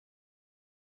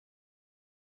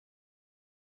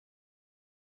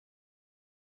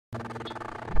Oh,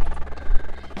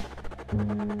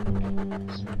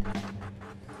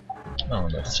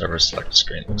 the server select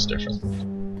screen looks different.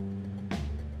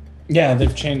 Yeah,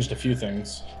 they've changed a few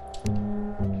things.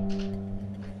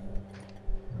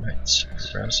 Right,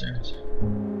 browser.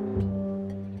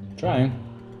 Trying.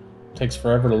 Takes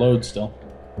forever to load still.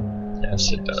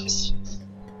 Yes, it does.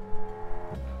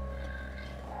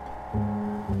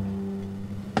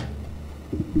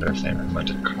 But if they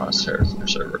implemented crosshairs for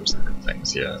servers and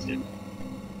things, yeah.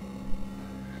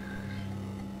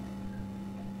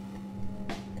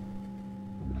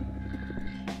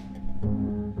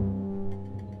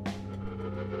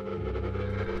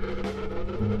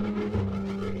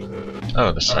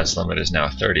 Oh, the size limit is now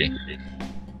 30.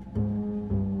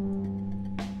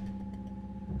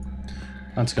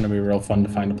 That's going to be real fun to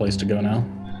find a place to go now.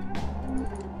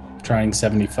 Trying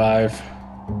 75.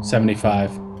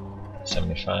 75.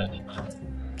 75.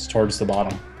 It's towards the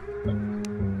bottom.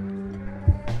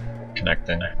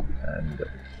 Connecting, and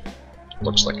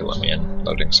looks like it let me in.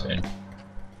 Loading screen.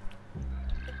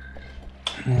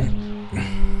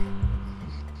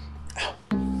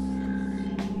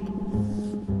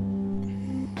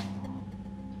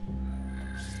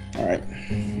 Alright.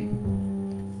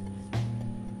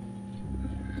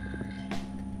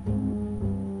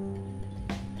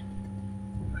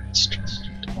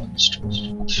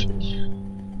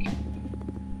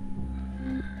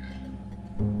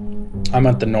 I'm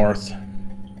at the north.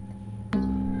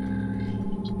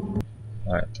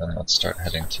 Alright, then let's start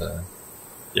heading to...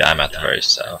 Yeah, I'm at the very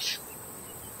south.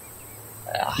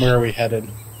 Where are we headed?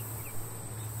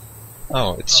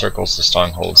 Oh, it circles the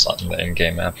strongholds on the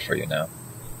in-game map for you now.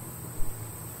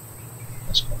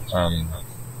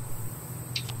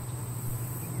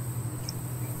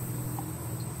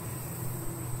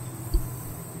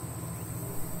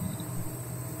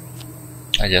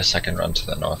 I guess I can run to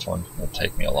the north one. It'll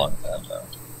take me a long time though.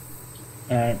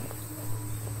 Alright.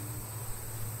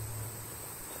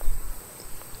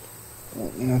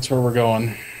 That's where we're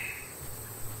going.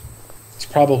 It's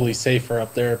probably safer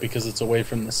up there because it's away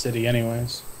from the city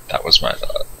anyways. That was my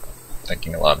thought.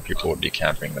 Thinking a lot of people would be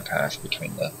camping the path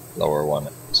between the lower one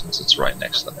since it's right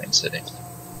next to the main city.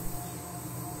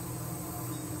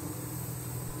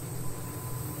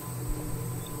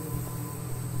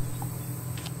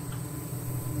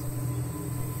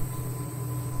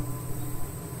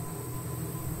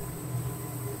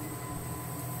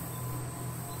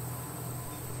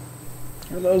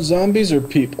 Are those zombies or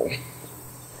people?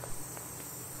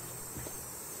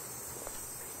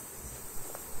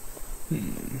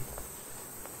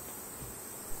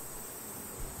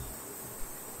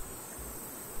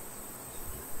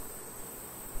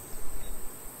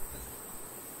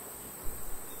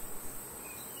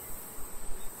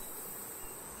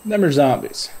 Them are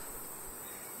zombies.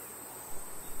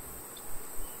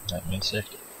 That means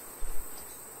safety.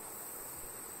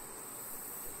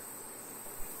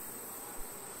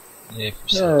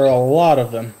 There are a lot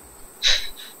of them.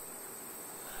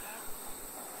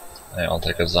 I'll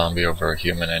take a zombie over a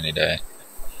human any day.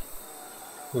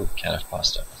 Ooh, can of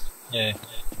pasta. Yay.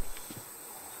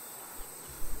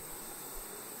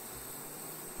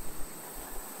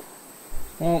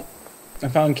 Well, I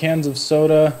found cans of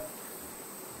soda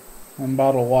and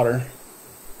bottled water.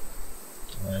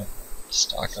 Alright,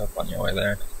 stock up on your way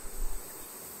there.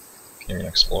 You can even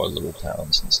explore little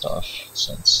towns and stuff,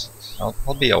 since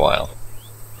I'll be a while.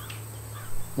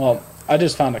 Well, I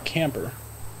just found a camper,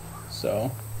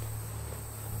 so...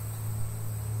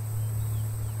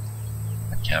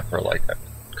 A camper like a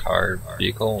car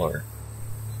vehicle, or?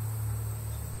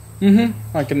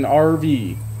 Mm-hmm, like an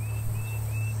RV.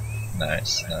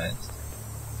 Nice, nice.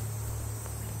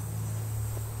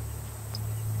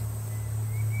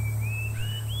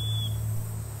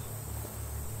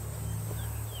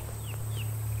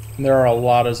 There are a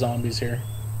lot of zombies here.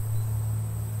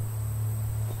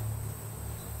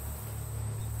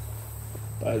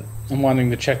 But I'm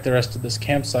wanting to check the rest of this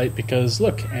campsite because,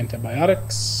 look,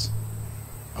 antibiotics.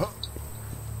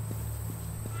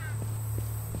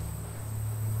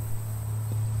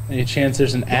 Any chance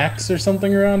there's an axe or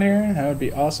something around here? That would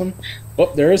be awesome.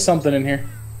 Oh, there is something in here.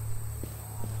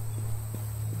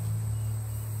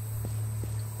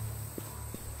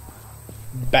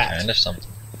 Bat. Kind of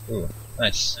something. Ooh,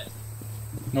 nice.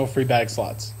 No free bag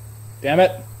slots. Damn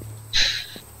it.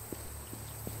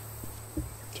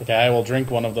 It's okay, I will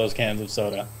drink one of those cans of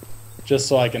soda. Just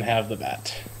so I can have the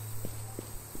bat.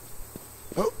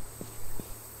 Oh.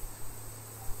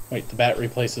 Wait, the bat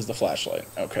replaces the flashlight.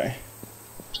 Okay.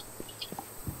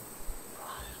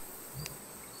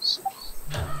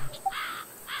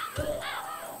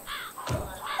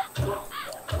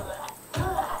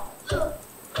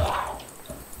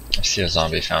 See a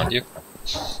zombie found you.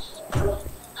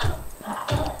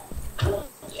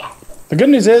 The good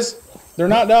news is, they're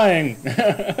not dying.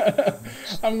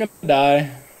 I'm gonna die,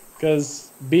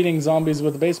 because beating zombies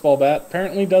with a baseball bat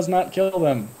apparently does not kill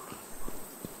them.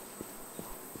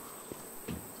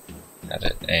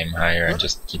 Gotta aim higher and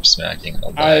just keep smacking.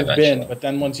 They'll die I've eventually. been, but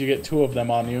then once you get 2 of them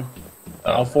on you,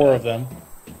 Oh, now 4 of them.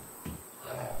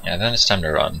 Yeah, then it's time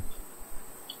to run.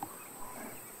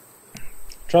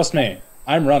 Trust me,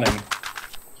 I'm running.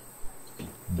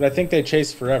 But I think they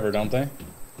chase forever, don't they?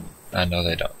 No,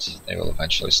 they don't. They will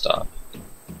eventually stop.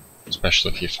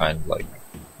 Especially if you find, like,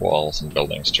 walls and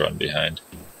buildings to run behind.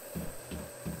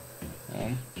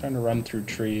 I'm trying to run through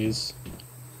trees.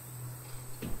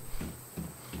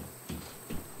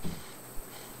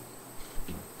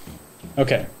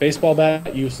 Okay, baseball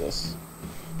bat, useless.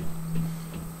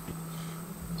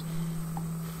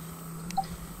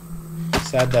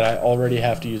 Sad that I already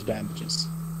have to use bandages.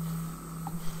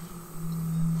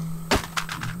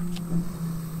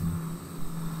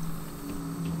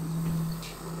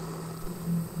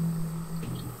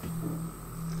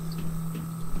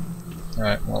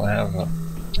 Alright, well I have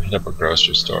hit up a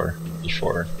grocery store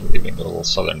before leaving the little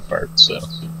southern part, so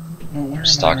I'm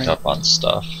stocked up on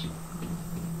stuff.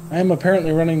 I am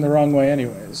apparently running the wrong way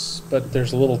anyways, but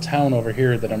there's a little town over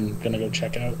here that I'm gonna go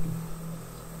check out.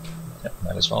 Yeah,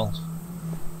 might as well.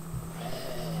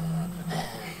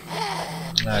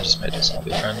 I just made a zombie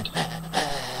friend.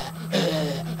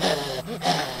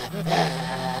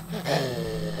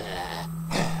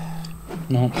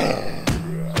 No.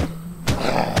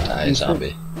 Die,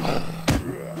 zombie.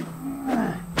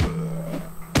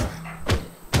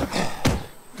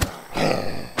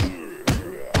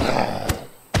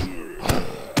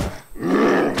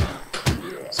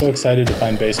 So excited to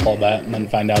find baseball bat and then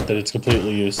find out that it's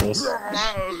completely useless.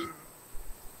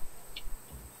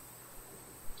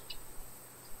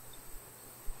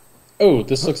 Oh,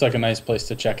 this looks like a nice place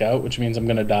to check out, which means I'm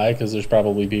gonna die because there's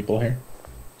probably people here.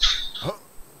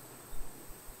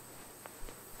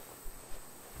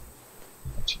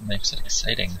 That's what makes it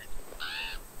exciting.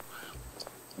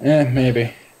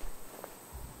 Maybe.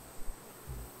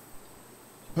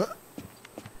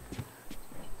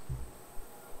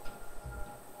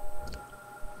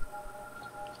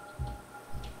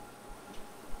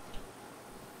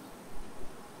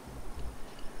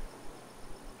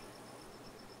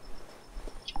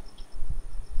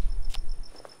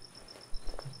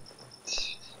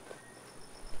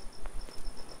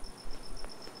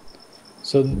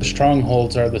 So the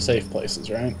strongholds are the safe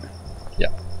places, right?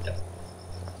 Yeah.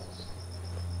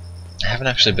 I haven't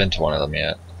actually been to one of them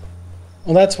yet.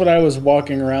 Well, that's what I was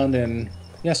walking around in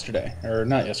yesterday. Or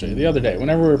not yesterday, the other day,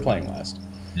 whenever we were playing last.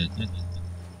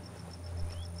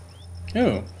 Ooh,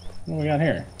 what do we got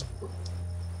here?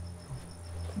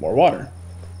 More water.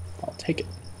 I'll take it.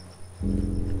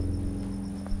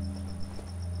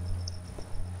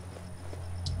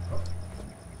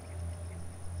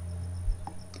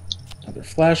 Another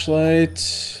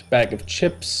flashlight, bag of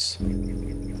chips,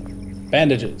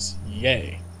 bandages.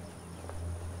 Yay.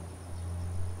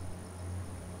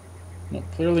 No,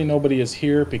 clearly nobody is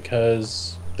here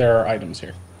because there are items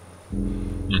here.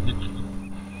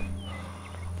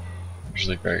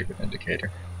 Usually a very good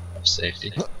indicator of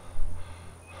safety.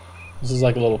 This is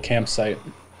like a little campsite.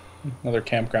 Another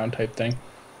campground type thing.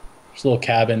 There's little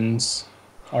cabins,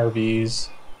 RVs.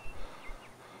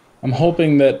 I'm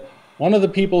hoping that one of the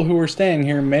people who were staying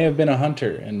here may have been a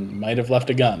hunter and might have left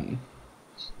a gun.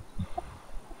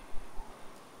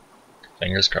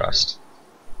 Fingers crossed.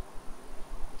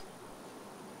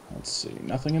 Let's see.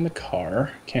 Nothing in the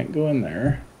car. Can't go in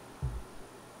there.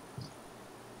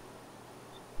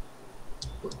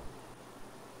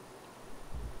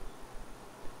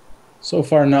 So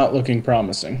far, not looking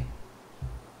promising.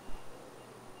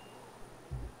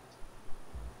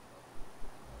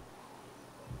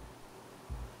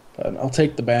 But I'll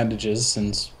take the bandages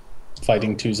since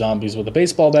fighting 2 zombies with a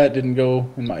baseball bat didn't go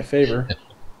in my favor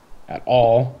at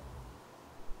all.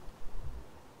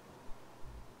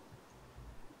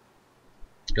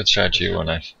 Good strategy when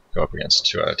I go up against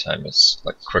 2 at a time is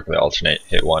like quickly alternate,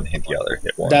 hit one, hit the other,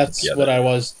 hit one. That's hit the other. what I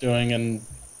was doing, and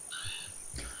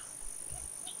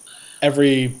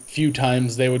every few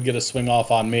times they would get a swing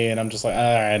off on me, and I'm just like,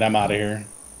 alright, I'm out of here.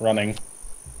 Running.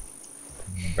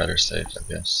 Better safe, I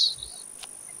guess.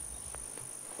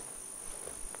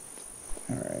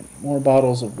 Alright, more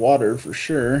bottles of water for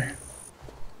sure.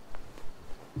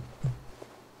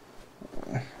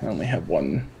 I only have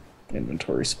 1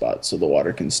 inventory spot, so the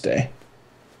water can stay.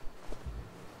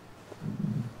 I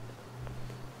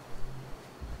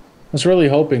was really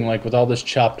hoping, like, with all this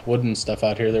chopped wood and stuff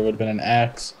out here, there would have been an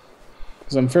axe.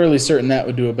 Because I'm fairly certain that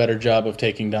would do a better job of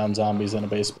taking down zombies than a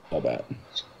baseball bat.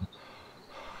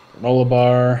 Granola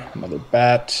bar, another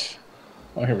bat.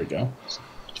 Oh, here we go.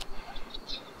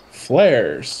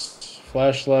 Flares.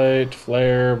 Flashlight,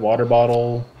 flare, water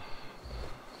bottle.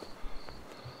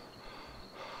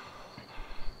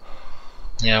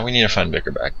 Yeah, we need to find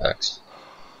bigger backpacks.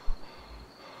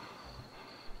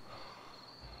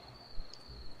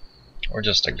 Or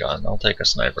just a gun. I'll take a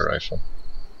sniper rifle.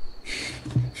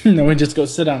 No, we just go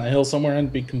sit on a hill somewhere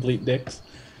and be complete dicks.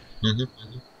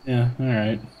 Mm-hmm. Yeah,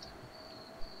 alright.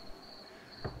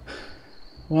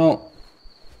 Well,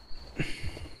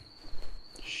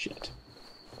 shit.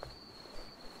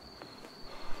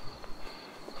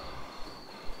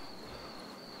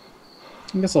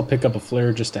 I guess I'll pick up a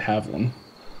flare just to have one.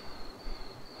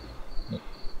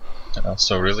 And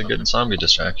also really good zombie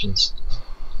distractions.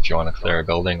 If you want to clear a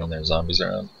building and there's zombies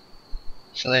around.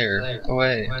 Flare,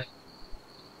 away.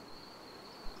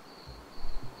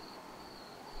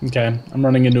 Okay, I'm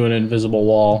running into an invisible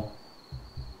wall.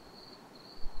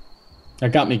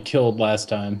 That got me killed last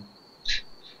time.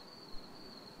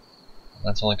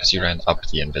 That's only because you ran up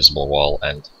the invisible wall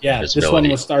and yeah, this one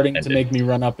was starting to make me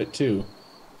run up it too.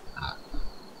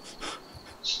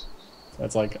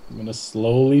 That's like, I'm gonna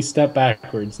slowly step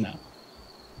backwards now.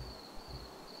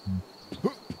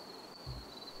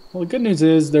 Well, the good news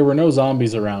is there were no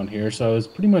zombies around here, so I was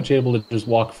pretty much able to just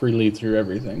walk freely through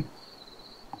everything.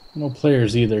 No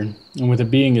players either, and with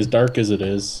it being as dark as it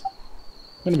is,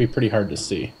 it's gonna be pretty hard to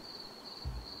see.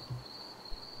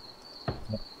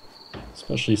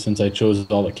 Especially since I chose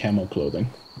all the camo clothing.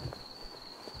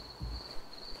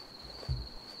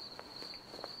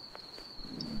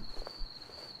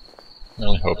 I'm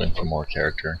really hoping for more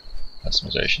character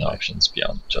customization options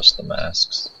beyond just the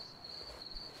masks.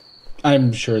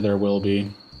 I'm sure there will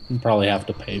be. You probably have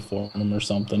to pay for them or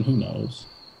something. Who knows?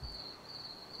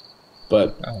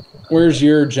 But where's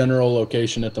your general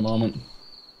location at the moment?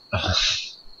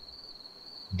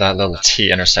 That little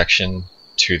T intersection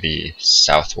to the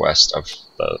southwest of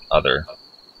the other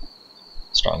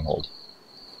stronghold.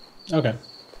 Okay.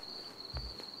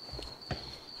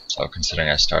 So considering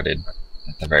I started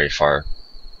at the very far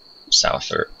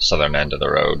south or southern end of the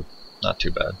road, not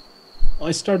too bad. Well,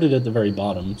 I started at the very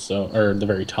bottom, or the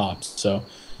very top, so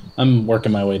I'm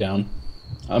working my way down.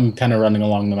 I'm kind of running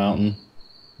along the mountain.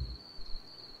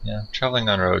 Yeah, traveling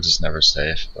on roads is never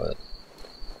safe, but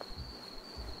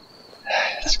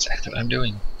that's exactly what I'm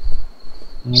doing.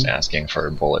 Just asking for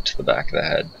a bullet to the back of the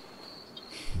head.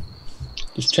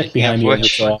 Just check behind you every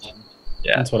so often.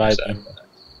 Yeah, that's what exactly. I do.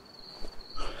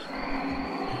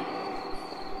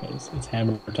 It's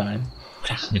hammer time.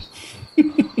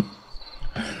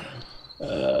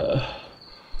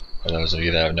 For those of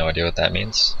you that have no idea what that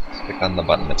means, click on the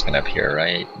button that's going to appear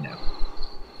right now.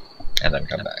 And then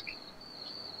come back.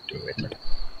 Do it later.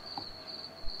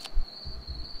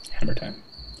 Hammer time.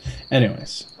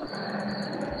 Anyways.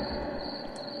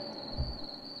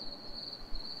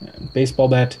 And baseball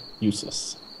bat,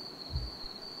 useless.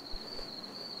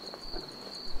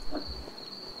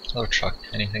 Hello truck,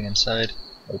 anything inside?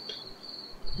 Nope.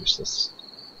 Useless.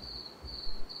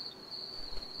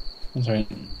 That's right.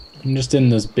 I'm just in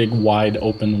this big wide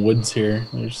open woods here.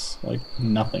 There's like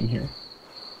nothing here.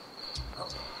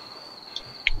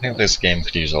 I think this game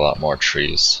could use a lot more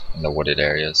trees in the wooded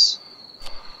areas.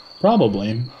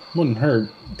 Probably. Wouldn't hurt.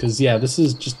 Because yeah, this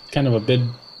is just kind of a big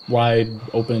wide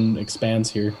open expanse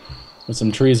here with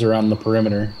some trees around the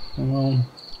perimeter. Well,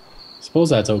 I suppose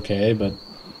that's okay, but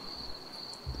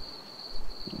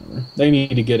they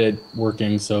need to get it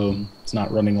working so it's not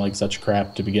running like such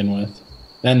crap to begin with.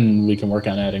 Then we can work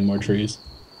on adding more trees.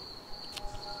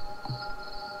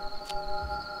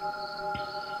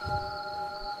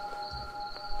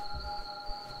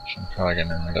 I'm probably going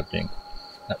to end up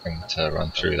having to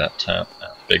run through that town,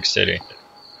 that big city.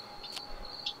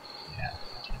 Yeah.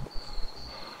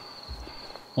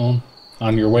 Well,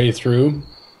 on your way through,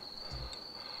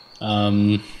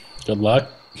 good luck.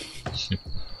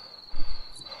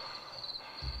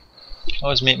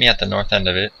 Always meet me at the north end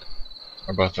of it,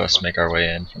 or both of us make our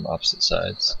way in from opposite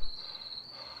sides.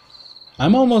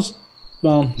 I'm almost,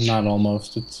 well, not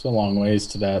almost, it's a long ways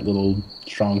to that little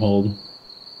stronghold.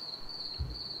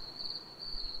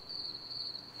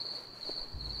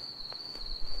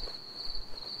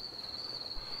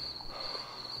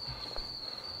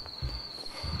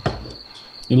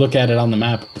 You look at it on the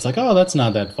map, it's like, oh, that's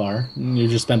not that far. And you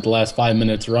just spent the last 5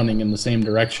 minutes running in the same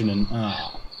direction and,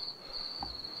 oh.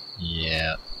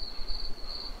 Yeah.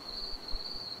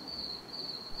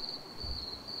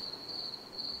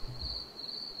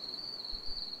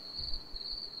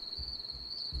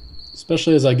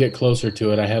 Especially as I get closer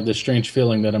to it, I have this strange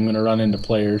feeling that I'm going to run into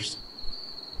players.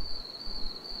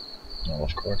 Well,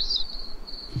 of course.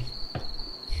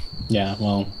 Yeah,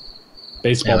 well,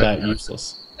 baseball bat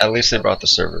useless. At least they brought the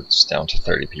servers down to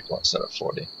 30 people instead of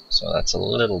 40, so that's a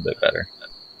little bit better.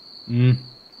 We'll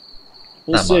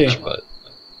Not see. much, but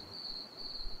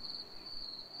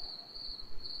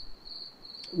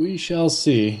We shall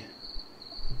see.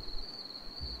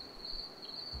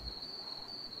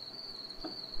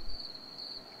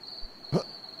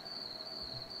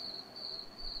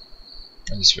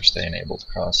 at least we're staying able to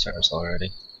crosshairs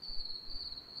already.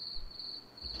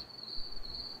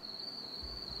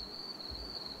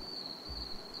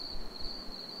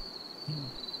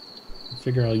 I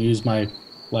figure I'll use my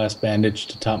last bandage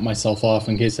to top myself off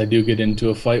in case I do get into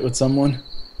a fight with someone.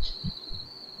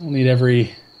 I'll need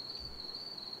every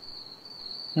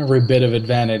bit of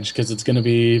advantage because it's going to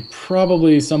be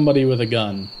probably somebody with a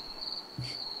gun.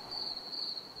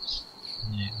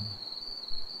 Yeah.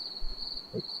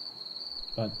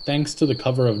 But thanks to the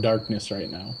cover of darkness right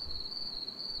now,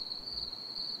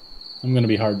 I'm going to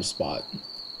be hard to spot.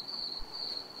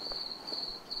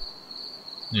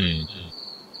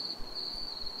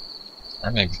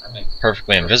 I'm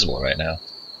perfectly invisible right now.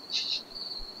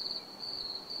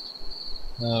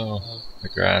 Oh, the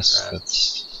grass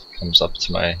that comes up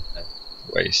to my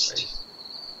waist.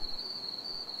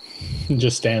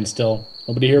 Just stand still.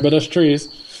 Nobody here but us trees.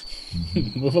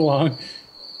 Move along.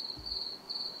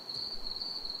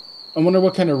 I wonder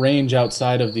what kind of range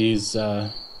outside of these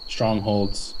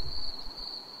strongholds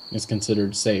is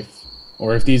considered safe.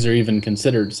 Or if these are even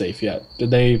considered safe yet. Did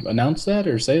they announce that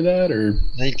or say that? Or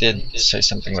They did say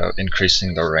something about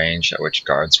increasing the range at which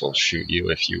guards will shoot you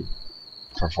if you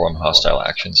perform hostile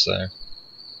actions there.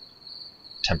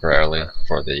 Temporarily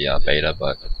for the beta,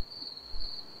 but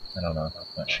I don't know. I'm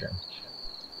not sure.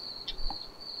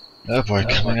 Oh boy,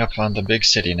 coming up on the big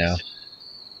city now.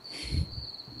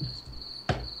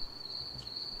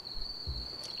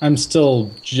 I'm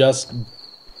still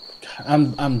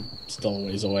I'm still a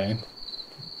ways away.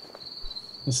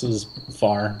 This is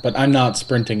far, but I'm not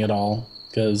sprinting at all,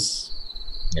 because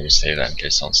Maybe say that in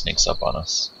case someone sneaks up on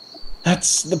us.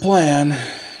 that's the plan.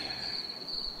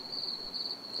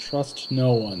 Trust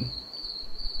no one.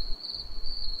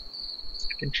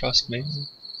 You can trust me.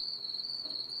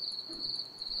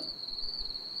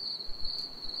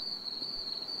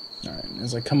 Alright,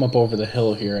 as I come up over the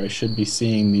hill here, I should be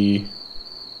seeing the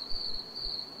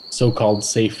so-called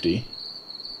safety.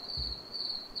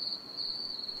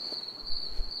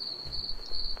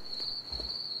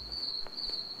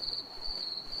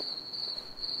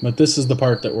 But this is the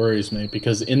part that worries me,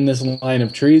 because in this line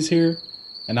of trees here,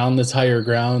 and on this higher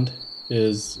ground,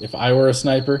 is, if I were a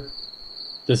sniper,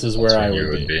 this is where I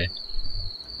would be.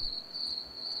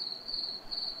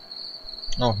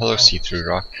 Oh, hello, see-through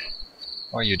rock.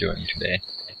 How are you doing today?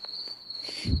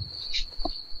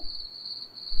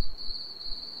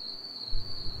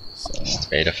 So, It's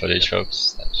beta footage,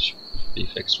 folks. That should be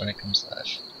fixed when it comes live.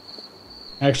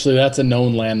 actually, that's a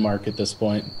known landmark at this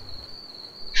point.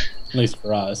 At least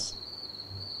for us.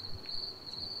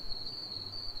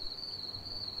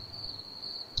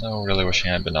 Oh, really wishing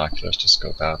I had binoculars to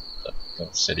scope out the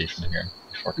city from here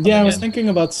before coming Yeah, I was in. thinking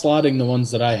about slotting the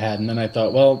ones that I had, and then I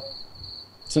thought, well,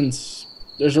 since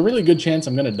there's a really good chance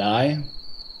I'm going to die,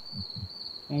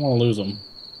 I don't want to lose them.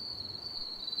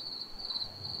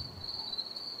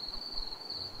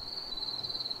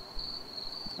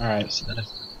 Alright,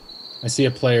 I see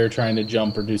a player trying to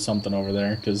jump or do something over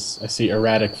there, because I see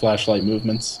erratic flashlight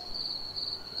movements.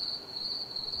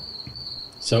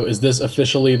 So is this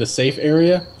officially the safe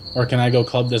area, or can I go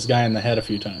club this guy in the head a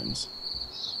few times?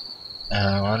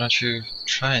 Why don't you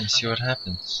try and see what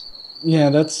happens? Yeah,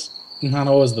 that's not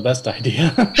always the best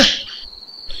idea.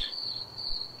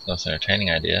 Most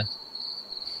entertaining idea.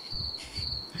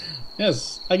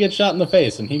 Yes, I get shot in the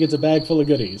face, and he gets a bag full of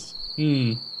goodies.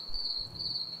 Is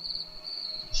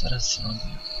that a zombie?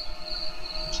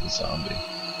 It's a zombie.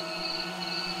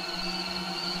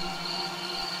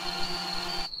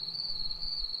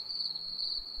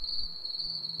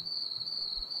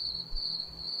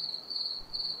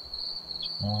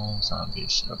 Small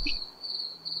zombies, okay.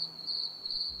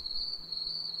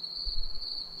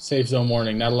 Safe zone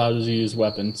warning, not allowed to use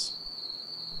weapons.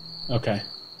 Okay.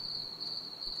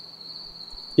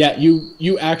 Yeah,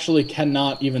 you actually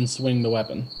cannot even swing the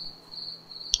weapon.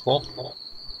 Cool.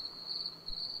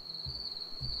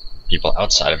 People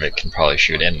outside of it can probably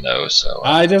shoot in though, so...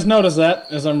 I just noticed that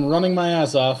as I'm running my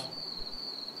ass off.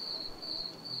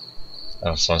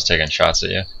 Oh, someone's taking shots at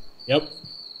you? Yep.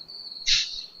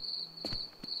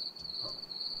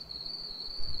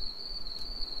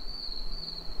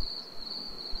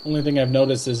 Only thing I've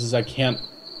noticed is I can't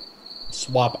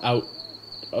swap out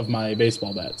of my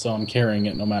baseball bat, so I'm carrying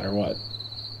it no matter what.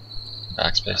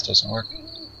 Backspace doesn't work.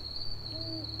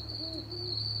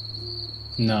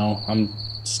 No, I'm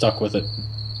stuck with it.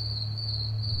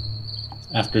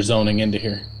 After zoning into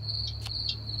here.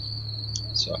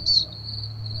 Sucks.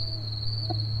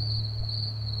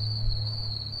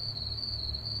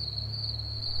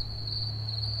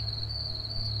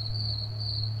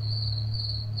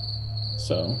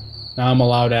 So, now I'm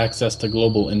allowed access to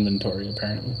global inventory,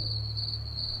 apparently.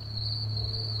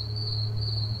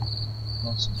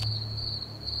 Awesome.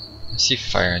 I see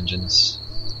fire engines.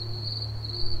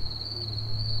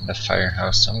 The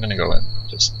firehouse. I'm gonna go and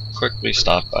just quickly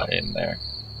stop by in there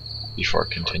before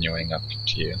continuing up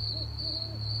to you.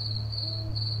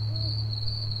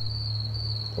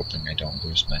 Hoping I don't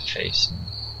lose my face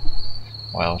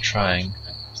while trying.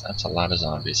 That's a lot of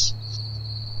zombies.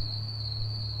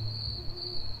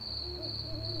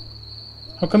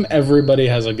 How come everybody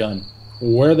has a gun?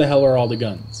 Where the hell are all the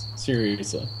guns?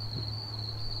 Seriously.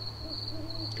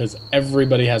 Because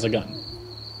everybody has a gun.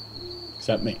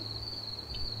 Except me.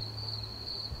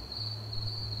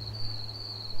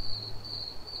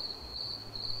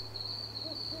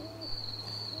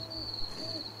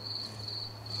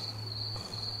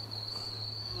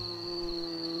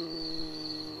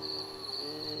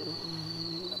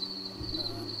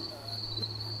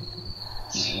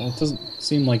 Well, it doesn't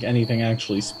seem like anything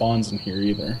actually spawns in here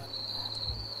either.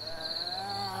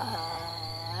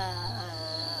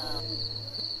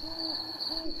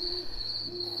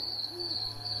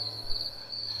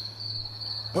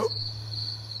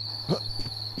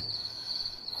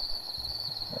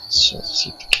 Let's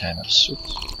eat the can of soup.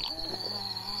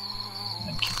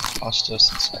 And keep the pasta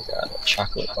since I got a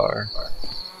chocolate bar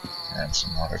and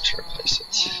some water to replace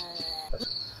it.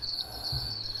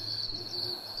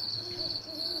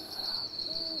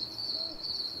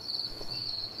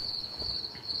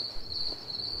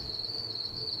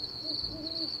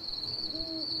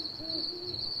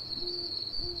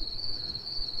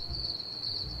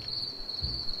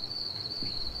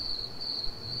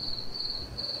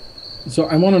 So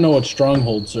I want to know what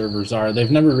stronghold servers are. They've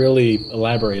never really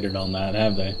elaborated on that,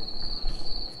 have they?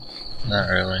 Not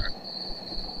really.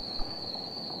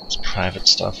 It's private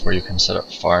stuff where you can set up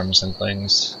farms and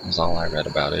things, is all I read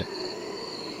about it.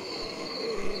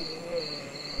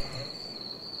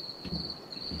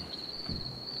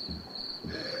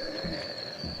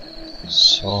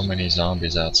 So many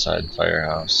zombies outside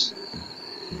Firehouse.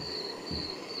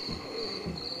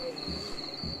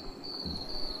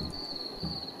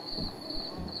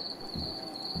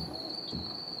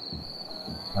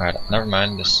 Alright, never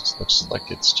mind, this looks like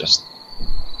it's just...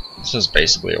 This is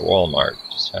basically a Walmart.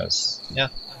 Just has... yeah.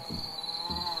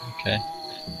 Okay.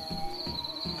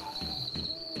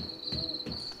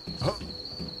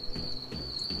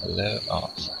 Hello? Oh,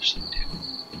 flashlight.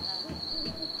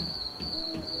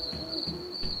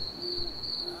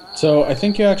 So I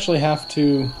think you actually have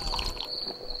to...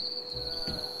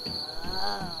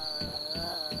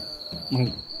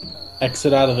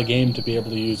 exit out of the game to be able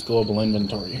to use global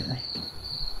inventory here.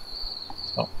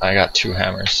 Oh, I got 2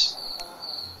 hammers.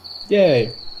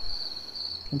 Yay!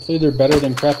 Hopefully they're better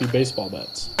than crappy baseball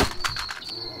bats.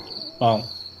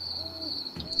 Well,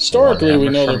 historically we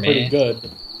know they're pretty good.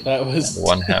 That was... And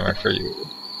 1 hammer for you.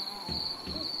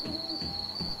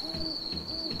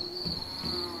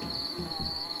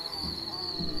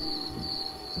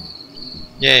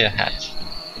 Yay, a hat.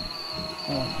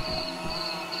 Oh.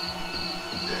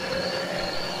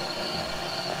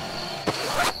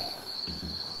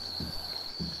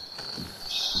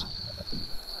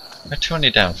 There are too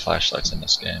many damn flashlights in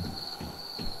this game.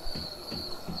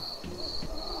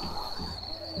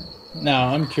 Now,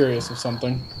 I'm curious of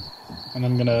something. And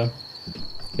I'm gonna...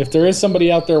 If there is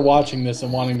somebody out there watching this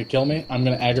and wanting to kill me, I'm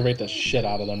gonna aggravate the shit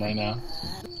out of them right now.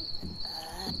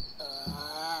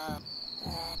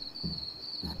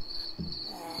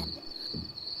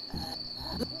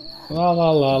 La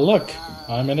la la, look!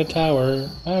 I'm in a tower.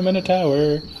 I'm in a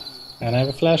tower. And I have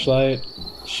a flashlight.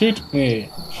 Shoot me!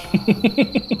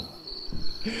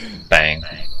 Bang.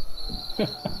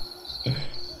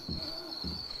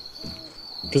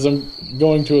 Because I'm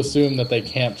going to assume that they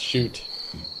can't shoot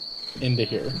into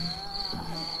here.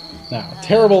 Now,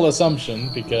 terrible assumption,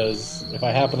 because if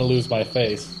I happen to lose my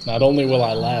face, not only will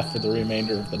I laugh for the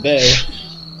remainder of the day,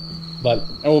 but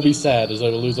I will be sad as I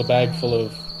will lose a bag full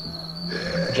of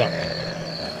junk.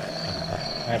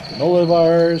 I have granola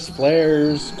bars,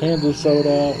 flares, cans of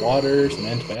soda, water, some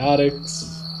antibiotics.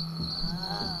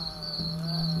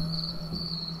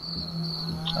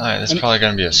 Alright, this is probably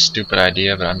going to be a stupid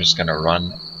idea, but I'm just going to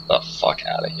run the fuck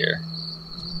out of here.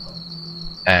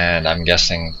 And I'm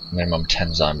guessing minimum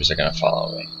 10 zombies are gonna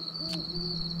follow me.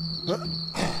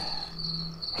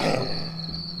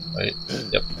 Wait,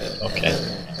 yep, okay.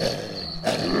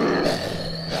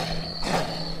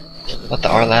 Let the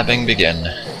R-labbing begin.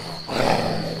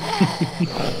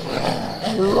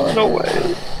 Run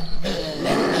away.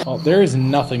 Oh, there is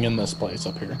nothing in this place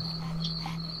up here.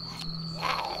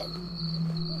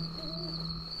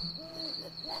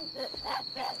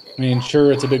 I mean,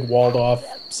 sure, it's a big walled-off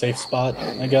safe spot,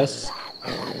 I guess.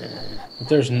 But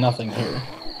there's nothing here.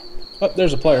 Oh,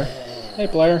 there's a player. Hey,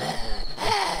 player.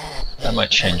 That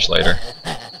might change later.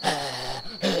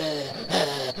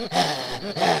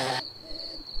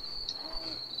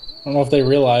 I don't know if they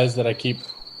realize that I keep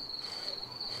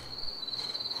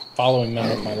following them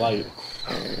with my light.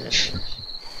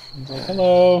 I'm like,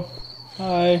 hello.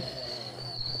 Hi.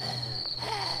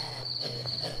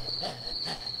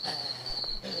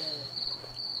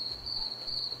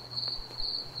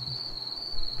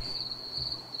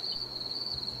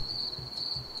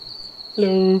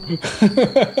 Hello.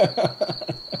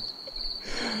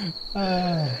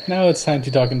 Now it's time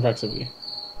to talk in proximity.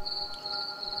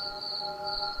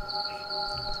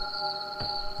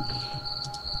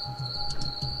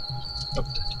 Nope.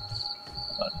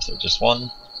 Is there just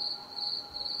one?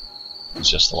 It's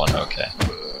just the one, okay.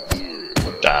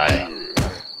 Die.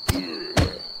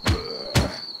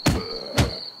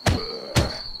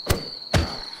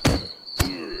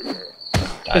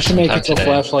 I should make it so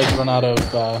flashlights run out of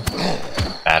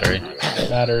battery.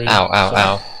 Battery. Ow, ow,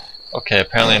 ow. Okay,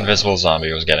 apparently invisible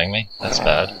zombie was getting me. That's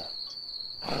bad.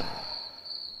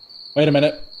 Wait a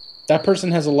minute. That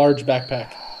person has a large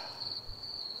backpack.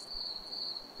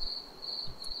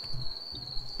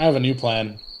 I have a new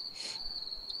plan.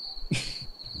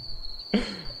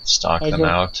 Stalk them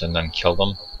out and then kill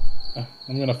them.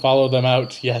 I'm gonna follow them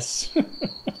out, yes.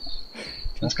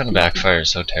 That's gonna backfire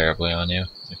so terribly on you.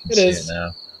 You can see it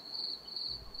now.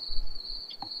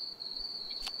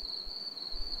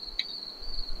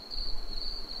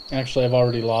 Actually, I've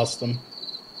already lost them.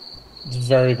 It's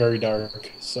very, very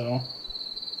dark, so...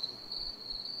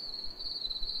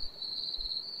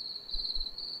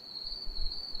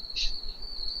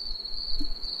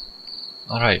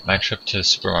 Alright, my trip to the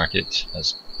supermarket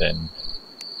has been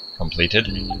completed.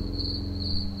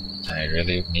 I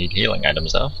really need healing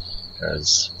items though,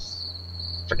 because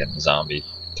friggin' zombie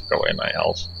took away my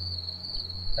health.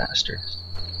 Bastard.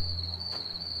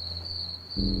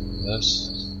 This.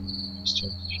 Just 2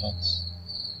 shots.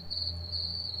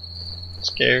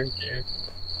 Scared.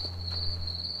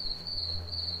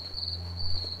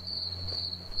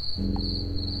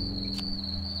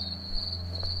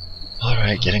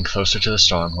 Alright, getting closer to the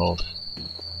stronghold.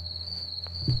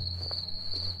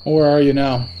 Where are you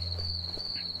now?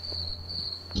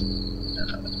 Drop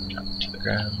to the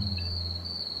ground.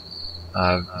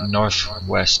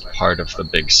 Northwest part of the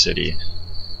big city.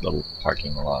 Little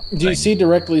parking lot. Do you see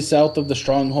directly south of the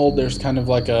stronghold, there's kind of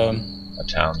like a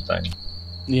town thing?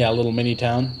 Yeah, a little mini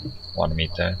town. Want to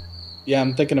meet there? Yeah,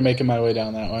 I'm thinking of making my way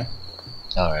down that way.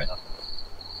 Alright.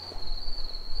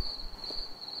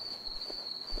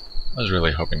 I was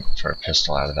really hoping for a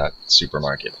pistol out of that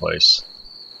supermarket place.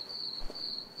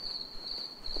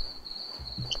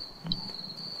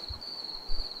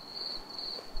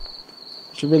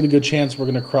 There's a really good chance we're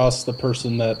going to cross the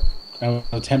person that I'm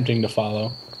attempting to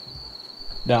follow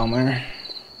down there.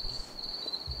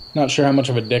 Not sure how much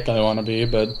of a dick I want to be,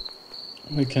 but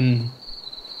we can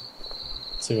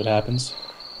see what happens.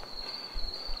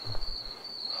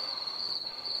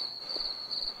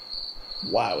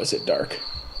 Wow, is it dark.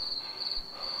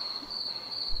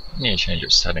 You need to change your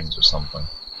settings or something.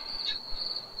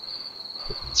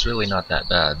 It's really not that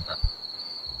bad.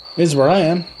 This is where I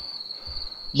am.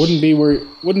 Wouldn't be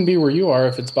where you are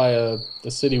if it's by a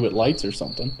city with lights or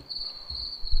something.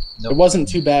 Nope. It wasn't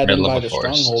too bad in by the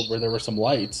stronghold where there were some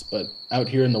lights, but out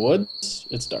here in the woods,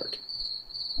 it's dark.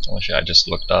 I just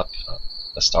looked up.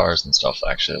 The stars and stuff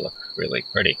actually look really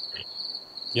pretty.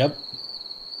 Yep.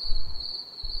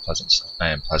 I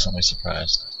am pleasantly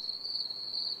surprised.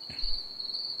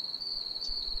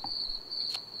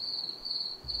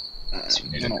 So we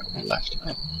need to go left.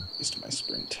 At least my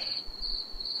sprint.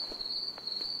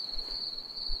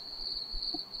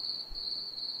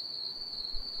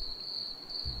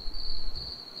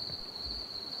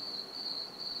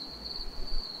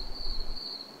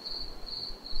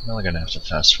 I'm only gonna have to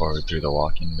fast forward through the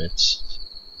walking bits.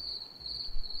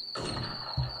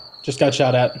 Just got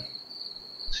shot at.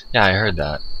 Yeah, I heard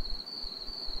that.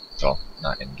 Well,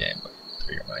 not in game, but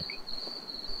through your mic.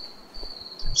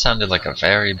 It sounded like a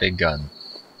very big gun.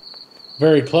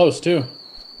 Very close, too.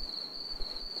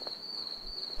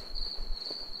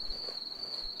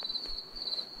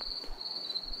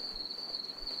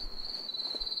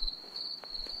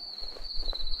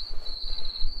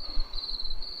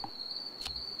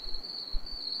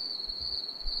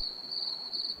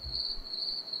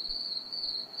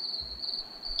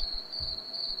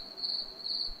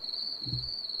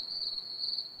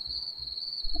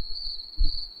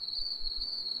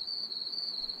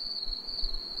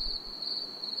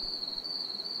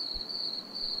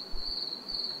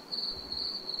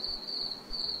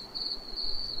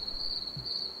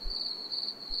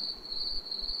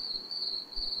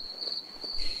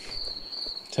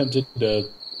 Tempted to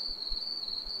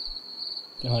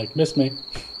like miss me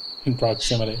in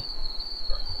proximity.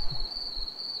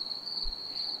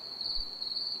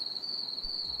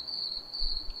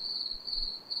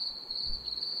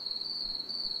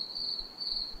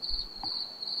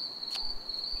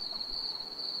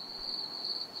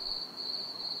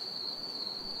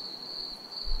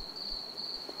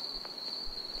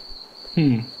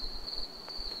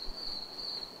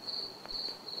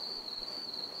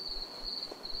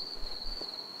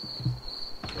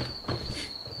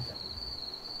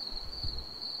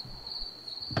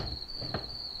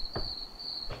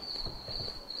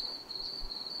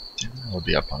 We'll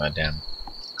be up on a damn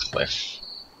cliff.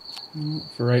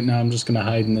 For right now, I'm just going to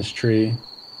hide in this tree.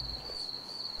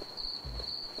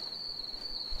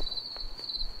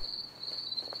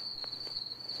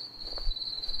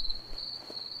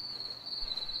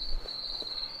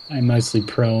 I'm nicely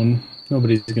prone.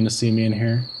 Nobody's going to see me in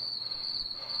here.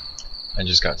 I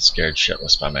just got scared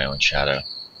shitless by my own shadow.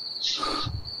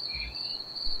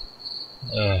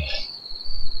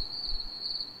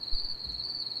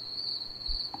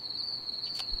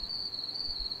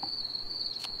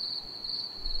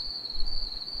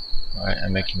 Alright,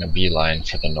 I'm making a beeline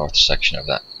for the north section of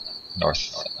that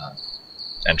north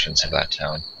entrance of that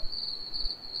town.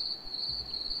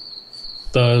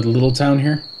 The little town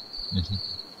here? Mm-hmm.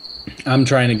 I'm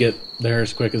trying to get there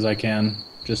as quick as I can.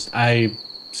 I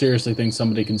seriously think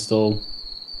somebody can still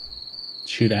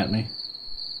shoot at me.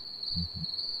 Mm-hmm.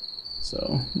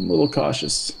 So, I'm a little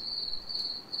cautious.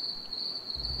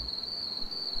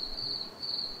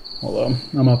 Although,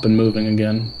 I'm up and moving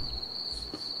again.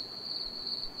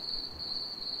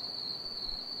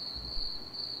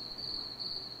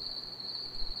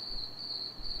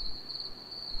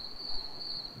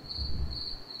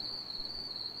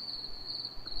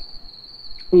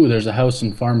 Ooh, there's a house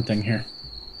and farm thing here.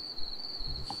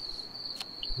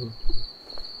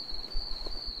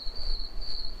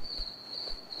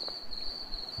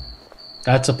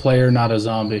 That's a player, not a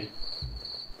zombie.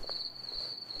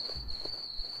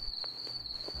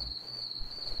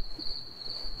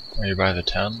 Are you by the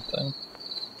town thing?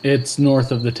 It's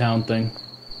north of the town thing.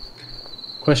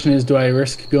 Question is, do I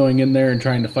risk going in there and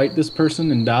trying to fight this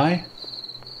person and die?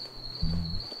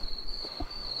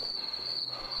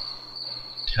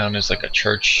 Town is like a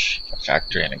church, a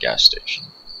factory, and a gas station.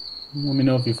 Let me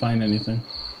know if you find anything.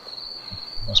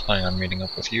 I was planning on meeting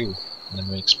up with you, and then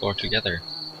we explore together.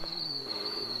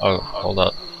 Oh, hold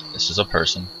up. This is a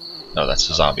person. No, that's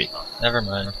a zombie. Never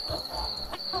mind.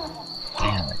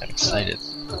 Damn, I got excited.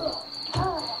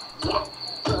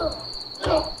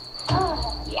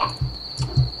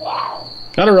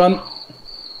 Gotta run.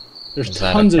 There's Is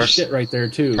that tons a of shit right there,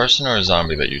 too. Person or a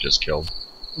zombie that you just killed?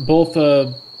 Both,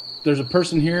 there's a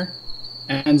person here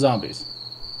and zombies.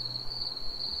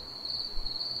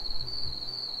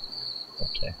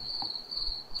 Okay.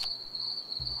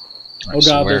 Oh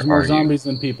So god, where there's more are you? zombies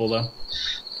than people, though.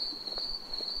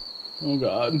 Oh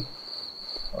god.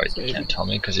 Wait, you can't tell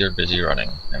me because you're busy running.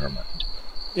 Never mind.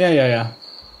 Yeah.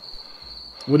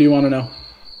 What do you want to know?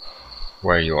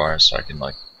 Where you are so I can,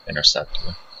 like, intercept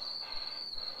you.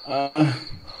 I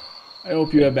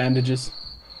hope you have bandages.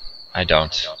 I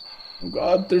don't. Oh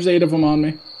god, there's 8 of them on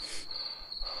me.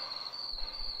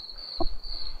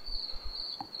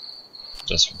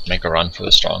 Just make a run for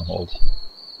the stronghold.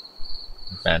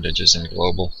 Bandages and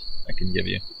global I can give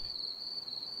you.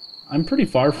 I'm pretty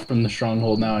far from the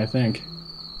stronghold now, I think.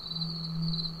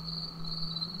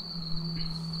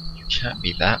 You can't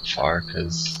be that far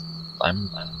because I'm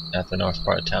at the north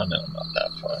part of town now. I'm not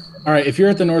that far. Alright, if you're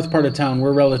at the north part of town,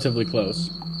 we're relatively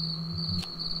close.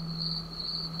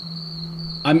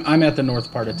 I'm at the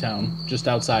north part of town, just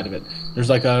outside of it. There's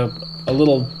like a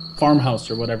little farmhouse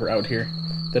or whatever out here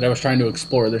that I was trying to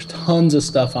explore. There's tons of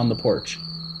stuff on the porch.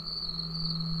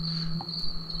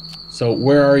 So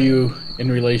where are you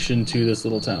in relation to this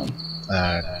little town?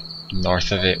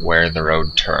 North of it where the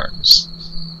road turns.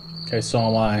 Okay, so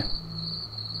am I.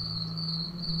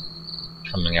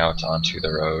 Coming out onto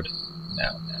the road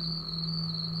now.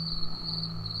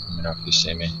 Let me know if you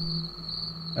see me.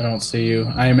 I don't see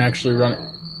you. I am actually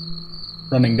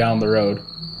running down the road.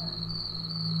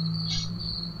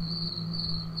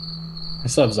 I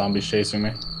still have zombies chasing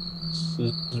me. This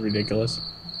is ridiculous.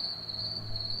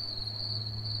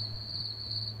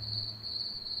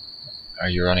 Are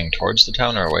you running towards the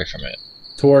town or away from it?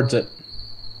 Towards it.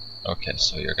 Okay,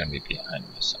 so you're gonna be behind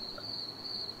me somewhere.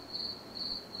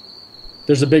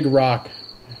 There's a big rock.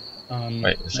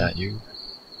 Wait, is that you?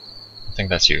 I think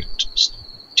that's you.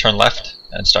 Turn left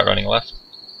and start running left.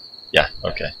 Yeah,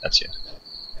 okay, that's you.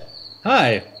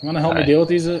 Hi, you want to help me Hi. deal with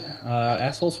these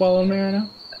assholes following me right now?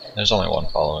 There's only one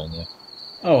following you.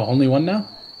 Oh, only one now?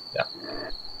 Yeah.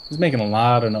 He's making a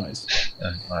lot of noise.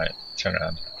 Alright, turn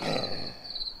around.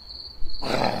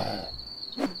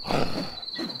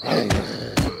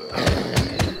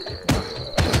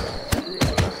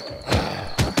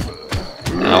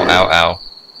 Ow, ow, ow.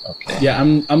 Okay. Yeah,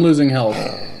 I'm losing health.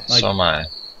 Like, So am I.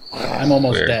 I'm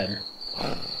almost Weird. dead.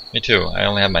 Me too. I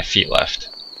only have my feet left.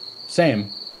 Same.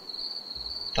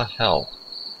 What the hell?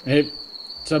 Hey,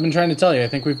 so I've been trying to tell you, I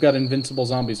think we've got invincible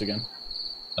zombies again.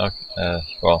 Okay,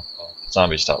 well,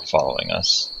 zombies stopped following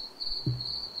us.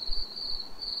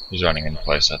 He's running into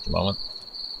place at the moment.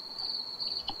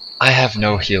 I have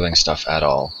no healing stuff at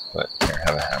all, but here,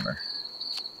 have a hammer.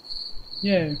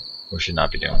 Yay. We should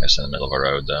not be doing this in the middle of a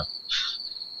road, though.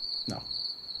 No.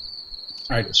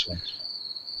 Alright. This one.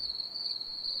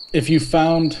 If you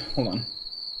found... Hold on.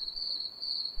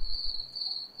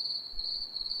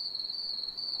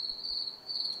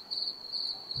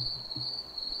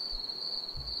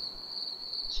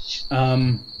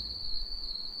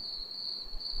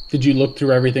 Did you look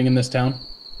through everything in this town?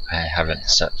 I haven't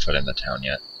set foot in the town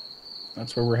yet.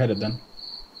 That's where we're headed then.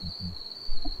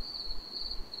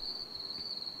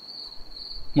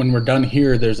 When we're done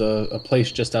here, there's a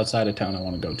place just outside of town I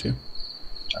want to go to.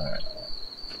 Alright.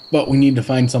 But we need to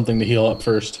find something to heal up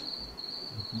first.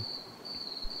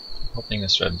 Hoping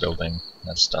this red building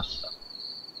has stuff.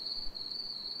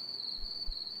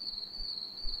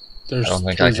 There's I don't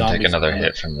think I can take another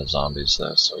hit from the zombies,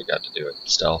 though, so we got to do it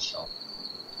stealth.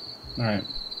 Alright.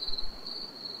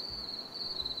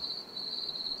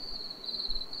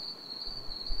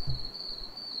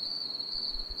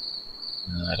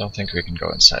 I don't think we can go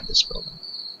inside this building.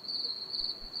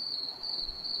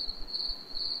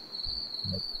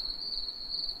 Nope.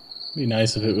 It'd be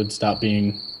nice if it would stop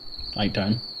being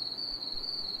nighttime.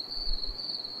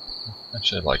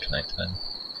 Actually, I like nighttime.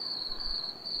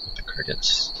 With the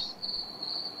crickets.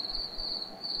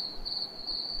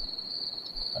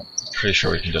 I'm pretty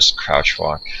sure we can just crouch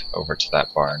walk over to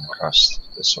that barn across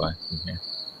this way from here.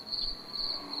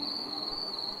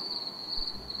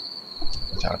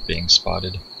 Without being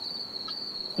spotted.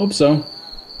 Hope so.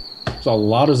 There's a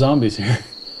lot of zombies here.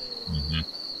 Mm-hmm.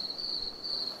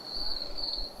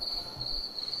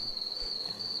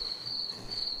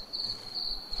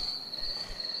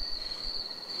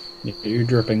 You're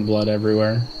dripping blood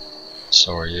everywhere.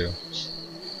 So are you.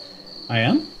 I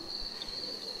am?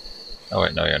 Oh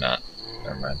wait, no you're not.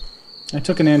 Never mind. I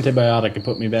took an antibiotic and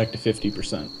put me back to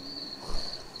 50%.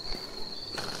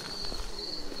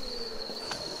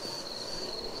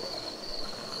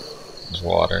 There's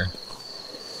water.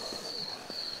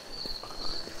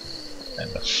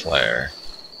 And the flare.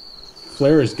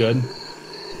 Flare is good.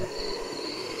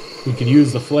 We could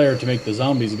use the flare to make the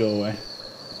zombies go away.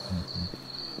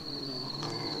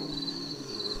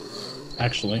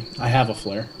 Actually, I have a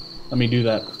flare. Let me do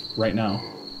that right now.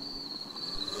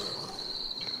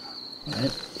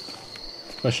 Alright.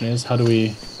 Question is, how do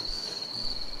we...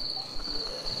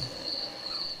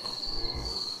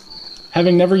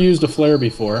 Having never used a flare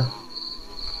before...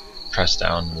 Press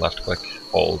down, left click,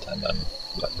 hold, and then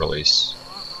let release.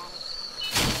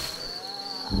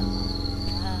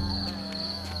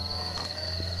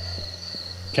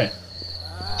 Okay.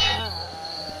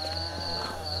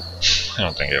 I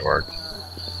don't think it worked.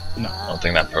 No. I don't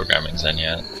think that programming's in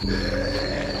yet.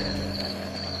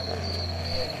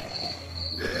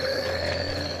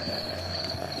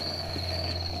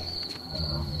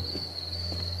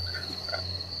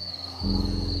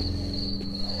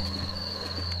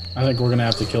 I think we're gonna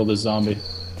have to kill this zombie.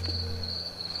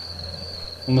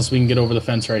 Unless we can get over the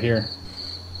fence right here.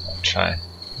 I'll try.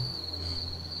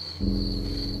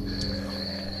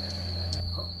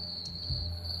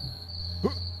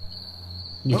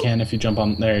 You can if you jump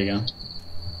on... There you go.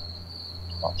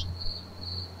 Awesome.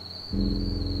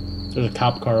 There's a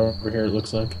cop car over here, it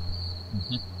looks like.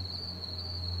 Mm-hmm.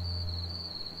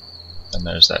 And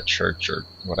there's that church or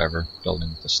whatever building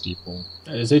with the steeple.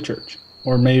 It is a church.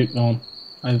 Or maybe... No,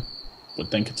 I would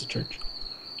think it's a church.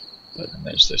 But And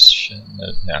there's this shit.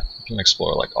 Yeah, you can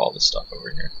explore like all this stuff over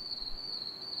here.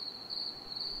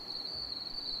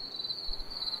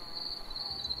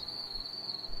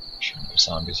 Sure, no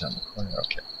zombies on the corner.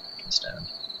 Okay, I can stand.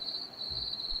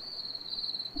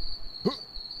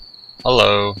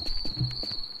 Hello.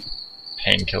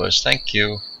 Painkillers, thank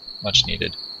you. Much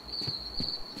needed.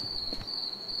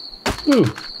 Ooh,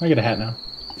 I get a hat now.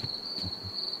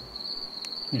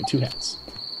 I get 2 hats.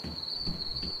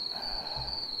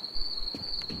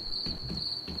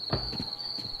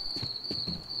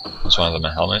 Is one of them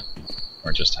a helmet?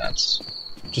 Or just hats?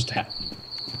 Just a hat.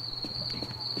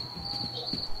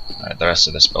 Alright, the rest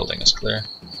of this building is clear.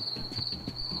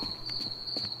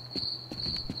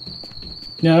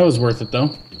 Yeah, that was worth it though.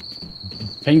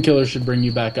 Painkillers should bring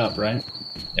you back up, right?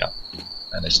 Yeah,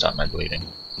 and they stop my bleeding.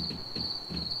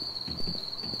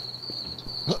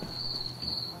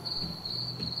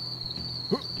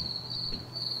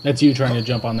 That's you trying to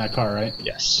jump on that car, right?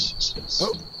 Yes.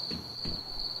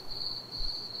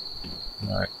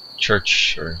 Alright,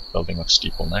 church or building with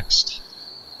steeple next.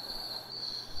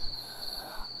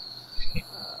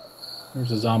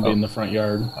 There's a zombie in the front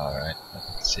yard. Alright, I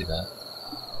can see that.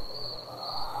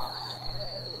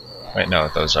 Wait, no,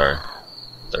 those are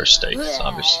Thursday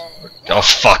zombies. Oh,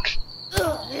 fuck!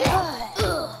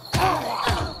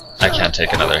 I can't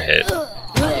take another hit, so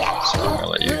I'm gonna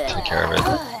let you take care of it.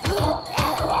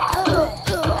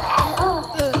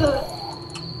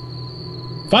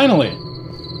 Finally!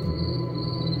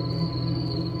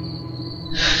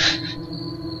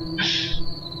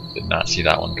 Did not see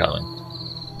that one coming.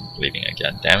 I'm bleeding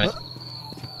again, damn it.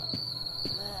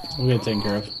 We'll get it taken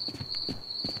care of.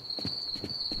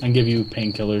 I can give you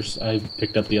painkillers. I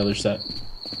picked up the other set.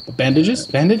 But bandages?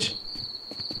 Bandage?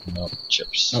 No,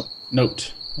 chips. No.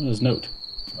 Note. What is note?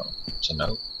 No, it's a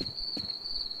note.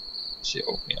 Let's see,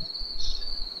 oatmeal.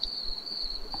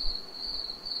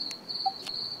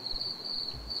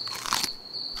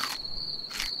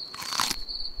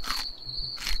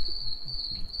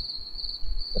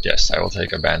 But yes, I will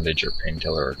take a bandage or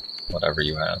painkiller or whatever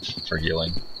you have for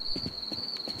healing.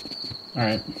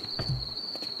 Alright.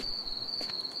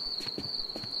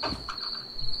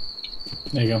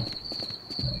 There you go.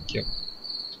 Thank you.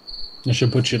 It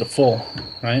should put you to full,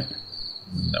 right?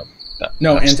 No.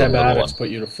 No, that's the little antibiotics one. put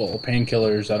you to full.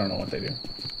 Painkillers, I don't know what they do.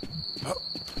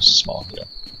 Small heal.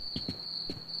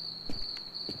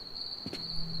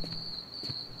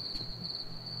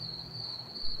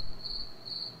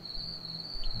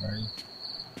 Where are you?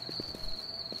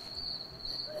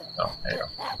 Oh, there you go.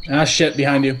 Ah, shit,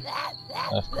 behind you.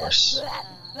 Of course.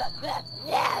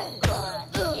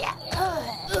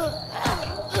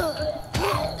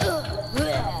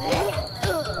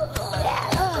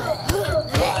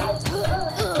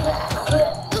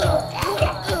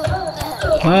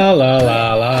 La la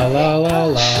la la la la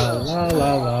la la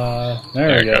la la. There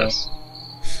we it go. goes.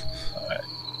 Alright.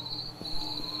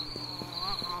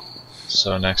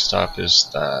 So next up is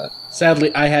that.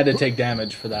 Sadly, I had to take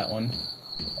damage for that one.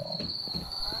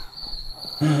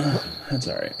 That's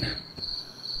alright.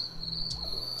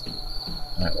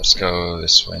 Alright, let's go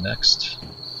this way next.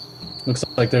 Looks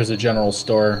like there's a general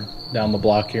store down the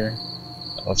block here.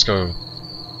 Let's go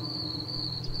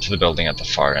to the building at the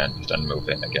far end, then move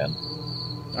in again.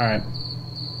 Alright.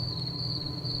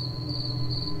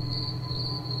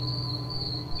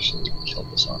 Actually, we killed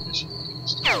the zombies.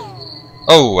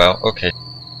 Oh, well, okay.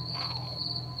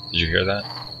 Did you hear that?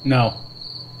 No.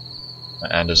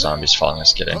 And the zombies following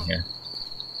us get in here.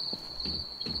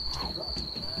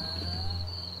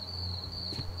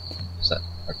 Is that...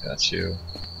 okay, that's you.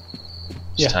 This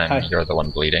Yeah, time hi. you're the one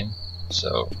bleeding,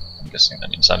 so I'm guessing that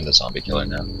means I'm the zombie killer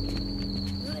now.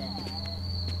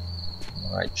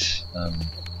 Alright,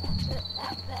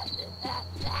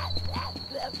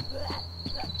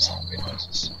 zombie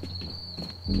noises.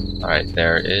 Alright,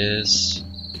 there is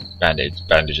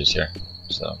bandages here,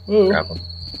 so Ooh. grab them.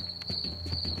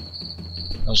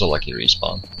 That was a lucky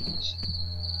respawn.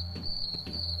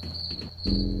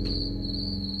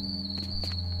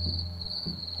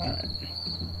 Alright.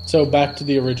 So back to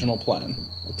the original plan.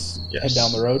 Let's Yes. head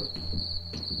down the road.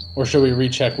 Or should we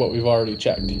recheck what we've already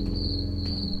checked?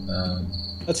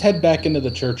 Let's head back into the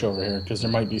church over here, because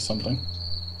there might be something.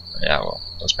 Yeah, well,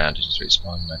 those bandages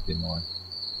respawn might be more.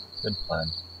 Good plan.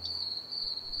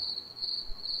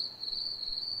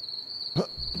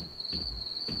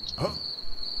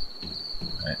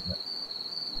 Alright,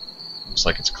 looks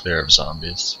like it's clear of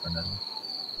zombies for now.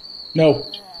 No.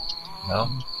 No?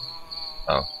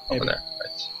 Oh, Maybe. over there,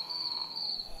 right.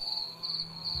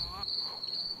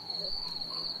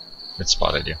 It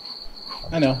spotted you.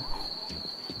 I know.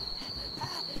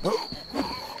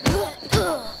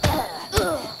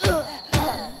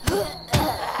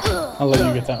 I'll let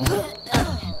you get that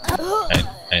one.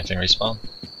 Anything respawn?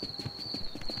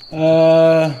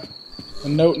 A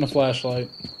note and a flashlight.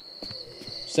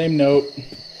 Same note.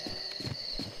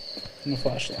 And a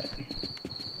flashlight.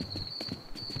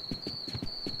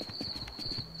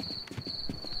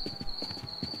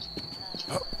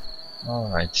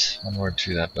 Alright, onward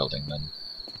to that building then.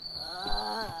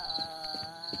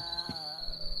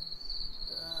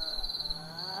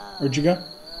 Where'd you go?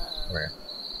 Where?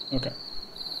 Okay.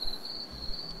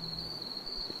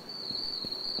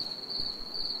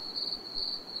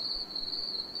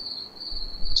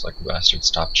 Looks like the bastard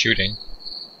stopped shooting.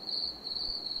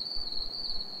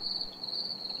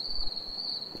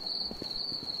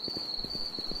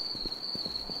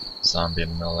 zombie in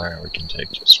the middle there. We can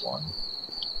take just one.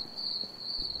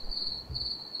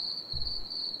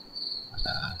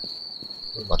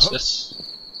 What's this?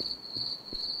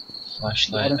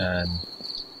 Flashlight Water. and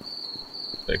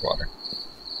big water.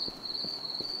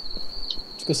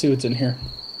 Let's go see what's in here.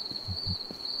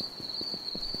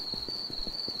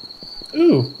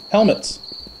 Ooh, helmets.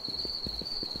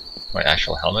 Wait,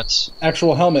 actual helmets?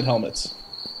 Actual helmets.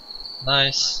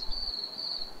 Nice.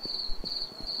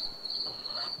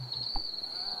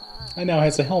 I now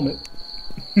has a helmet.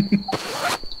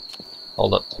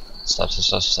 Hold up. Stop.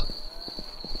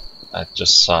 I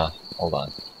just saw. Hold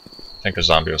on. I think a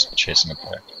zombie was chasing a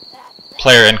player.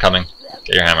 Player incoming.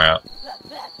 Get your hammer out.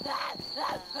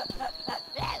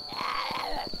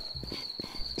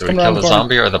 Do we kill the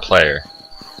zombie or the player?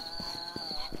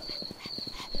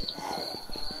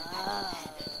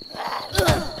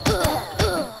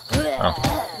 Oh.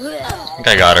 I think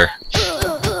I got her.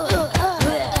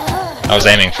 I was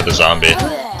aiming for the zombie.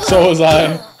 So was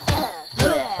I.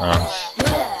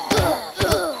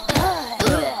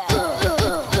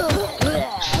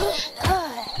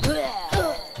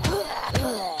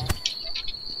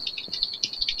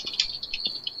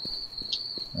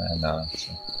 No,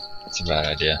 it's a bad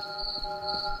idea.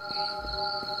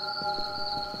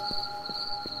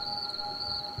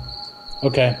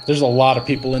 Okay, there's a lot of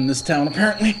people in this town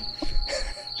apparently.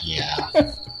 Yeah.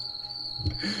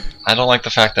 I don't like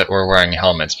the fact that we're wearing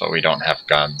helmets but we don't have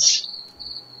guns.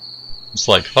 It's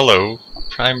like, hello,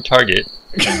 prime target.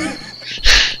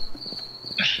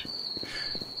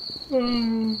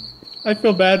 I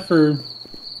feel bad for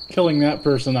killing that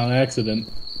person on accident.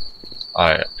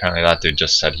 Apparently that dude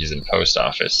just said he's in post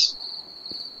office,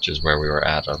 which is where we were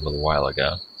at a little while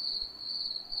ago.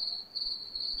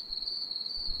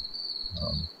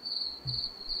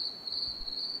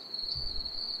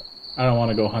 I don't want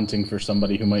to go hunting for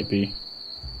somebody who might be.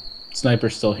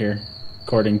 Sniper's still here,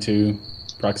 according to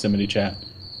proximity chat.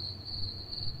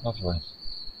 Hopefully.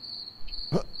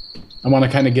 I want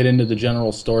to kind of get into the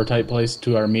general store type place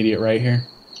to our immediate right here.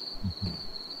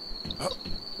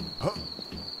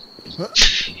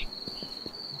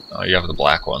 Oh, you have the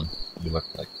black one. You look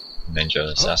like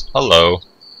ninja assassin. Hello.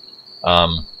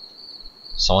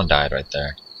 Someone died right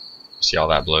there. See all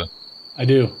that blue? I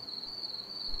do.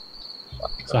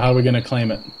 So how are we going to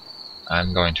claim it?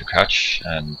 I'm going to crouch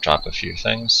and drop a few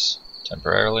things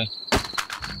temporarily.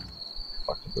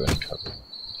 Fuck the booty cover.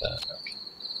 That, okay.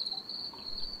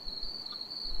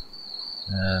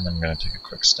 And I'm going to take a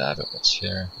quick stab at what's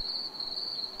here.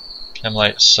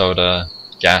 Chemlight, soda,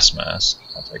 gas mask.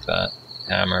 I'll take that.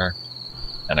 Hammer,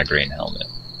 and a green helmet.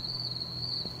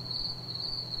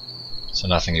 So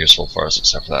nothing useful for us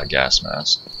except for that gas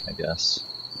mask, I guess.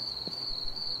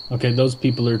 Okay, those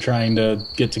people are trying to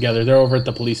get together. They're over at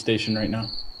the police station right now.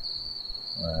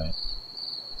 Alright.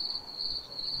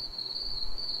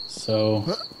 So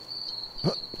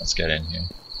let's get in here.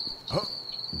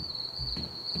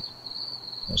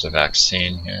 There's a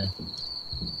vaccine here.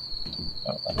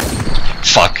 Oh.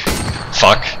 Fuck!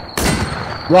 Fuck!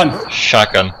 run!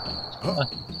 Shotgun.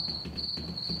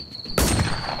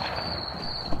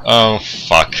 Oh,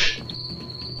 fuck.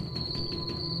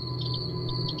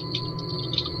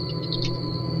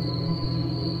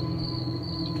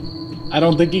 I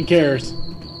don't think he cares.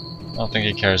 I don't think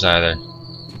he cares either.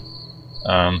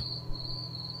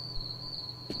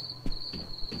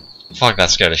 Fuck,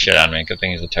 that scared the shit out of me. Good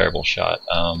thing he's a terrible shot.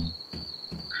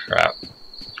 Crap.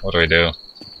 What do we do?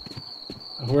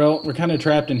 Well, we're kind of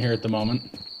trapped in here at the moment.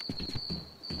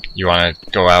 You want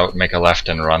to go out, make a left,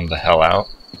 and run the hell out?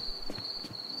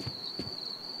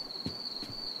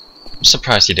 I'm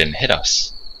surprised he didn't hit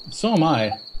us. So am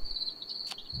I.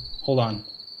 Hold on.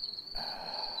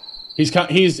 He's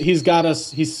got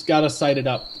us sighted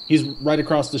up. He's right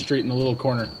across the street in the little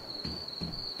corner.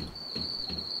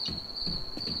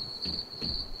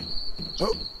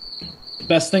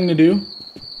 Best thing to do,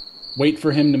 wait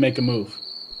for him to make a move.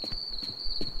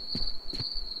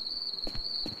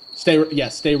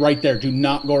 Stay right there. Do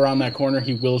not go around that corner.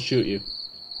 He will shoot you.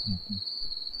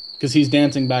 Because he's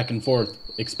dancing back and forth,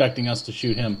 expecting us to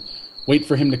shoot him. Wait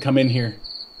for him to come in here.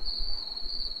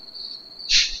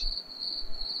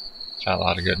 Got a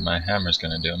lot of good my hammer's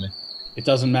gonna do me. It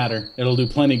doesn't matter. It'll do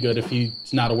plenty good if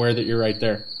he's not aware that you're right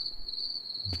there.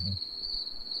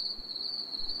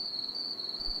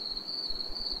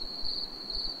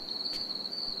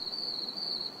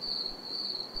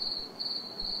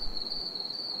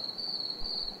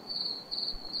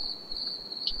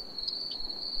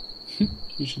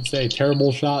 You should say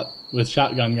terrible shot with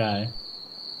shotgun guy.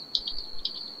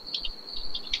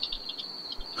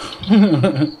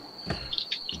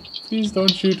 Please don't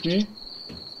shoot me.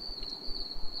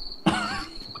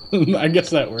 I guess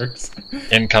that works.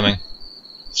 Incoming.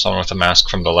 Someone with a mask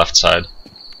from the left side.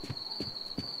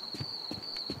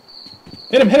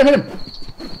 Hit him, hit him, hit him!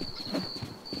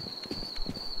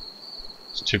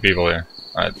 There's 2 people here.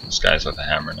 Alright, this guy's with a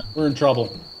hammer now. We're in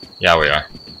trouble. Yeah, we are.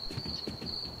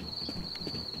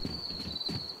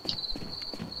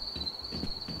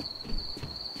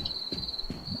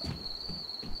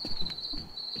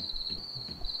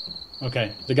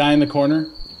 Okay, the guy in the corner,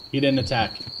 he didn't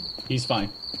attack. He's fine.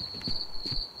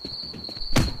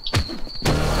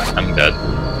 I'm dead.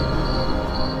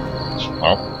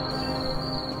 Well.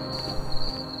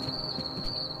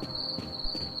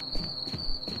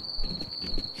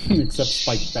 Except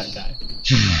Spike, that guy.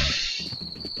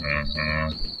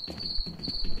 Mm-hmm.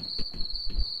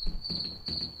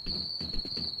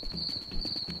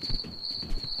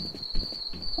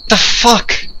 What the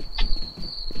fuck?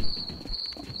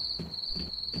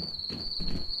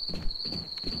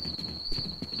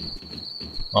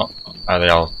 Oh, are they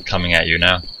all coming at you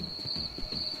now?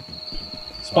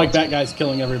 Spike, that guy's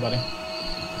killing everybody.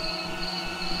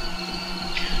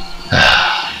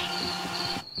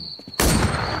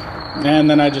 And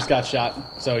then I just got shot,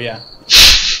 so yeah.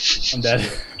 I'm dead.